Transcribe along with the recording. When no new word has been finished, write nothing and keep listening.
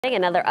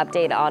Another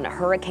update on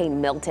Hurricane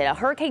Milton.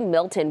 Hurricane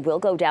Milton will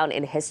go down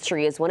in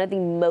history as one of the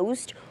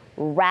most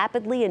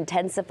rapidly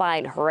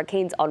intensifying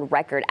hurricanes on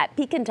record. At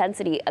peak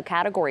intensity, a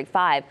Category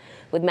 5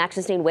 with max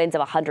sustained winds of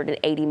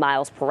 180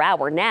 miles per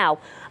hour. Now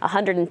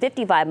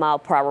 155 mile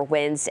per hour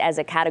winds as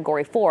a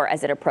Category 4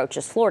 as it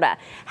approaches Florida.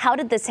 How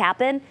did this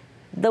happen?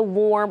 The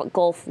warm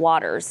Gulf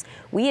waters.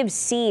 We have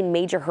seen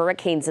major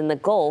hurricanes in the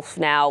Gulf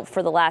now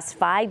for the last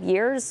 5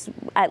 years,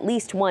 at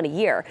least one a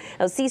year.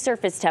 Now, sea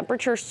surface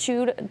temperatures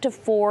 2 to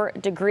 4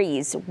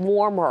 degrees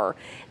warmer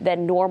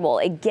than normal.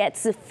 It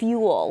gets the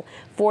fuel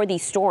for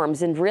these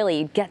storms and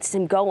really gets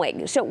them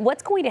going. So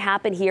what's going to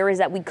happen here is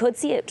that we could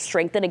see it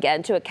strengthen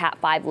again to a Cat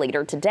 5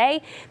 later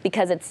today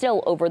because it's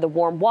still over the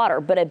warm water,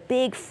 but a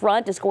big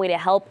front is going to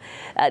help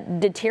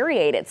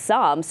deteriorate it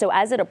some. So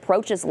as it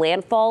approaches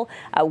landfall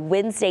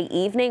Wednesday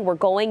evening, we're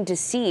going to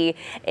see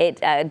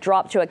it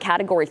drop to a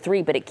Category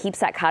 3, but it keeps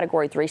that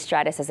Category 3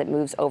 stratus as it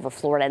moves over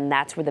Florida, and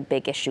that's where the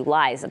big issue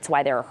lies. That's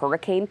why there are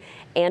hurricane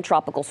and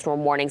tropical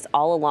storm warnings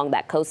all along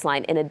that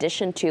coastline, in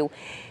addition to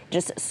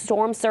just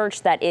storm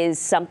surge that is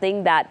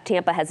something that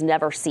Tampa has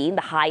never seen,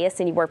 the highest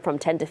anywhere from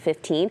 10 to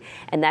 15,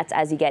 and that's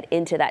as you get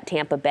into that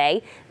Tampa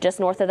Bay. Just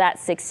north of that,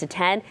 6 to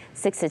 10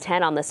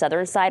 on the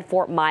southern side.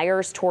 Fort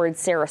Myers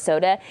towards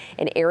Sarasota,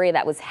 an area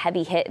that was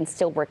heavy hit and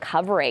still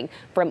recovering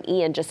from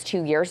Ian just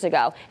 2 years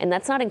ago. And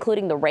that's not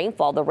including the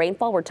rainfall. The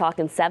rainfall, we're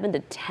talking 7 to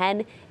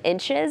 10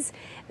 inches.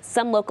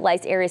 Some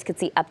localized areas could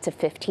see up to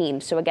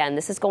 15. So again,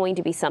 this is going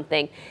to be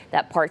something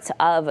that parts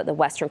of the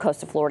western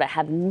coast of Florida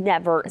have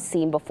never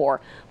seen before.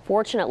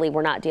 Fortunately,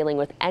 we're not dealing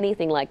with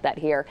anything like that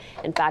here.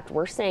 In fact,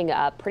 we're staying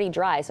pretty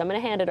dry. So I'm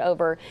going to hand it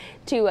over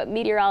to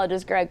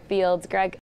meteorologist Greg Fields. Greg.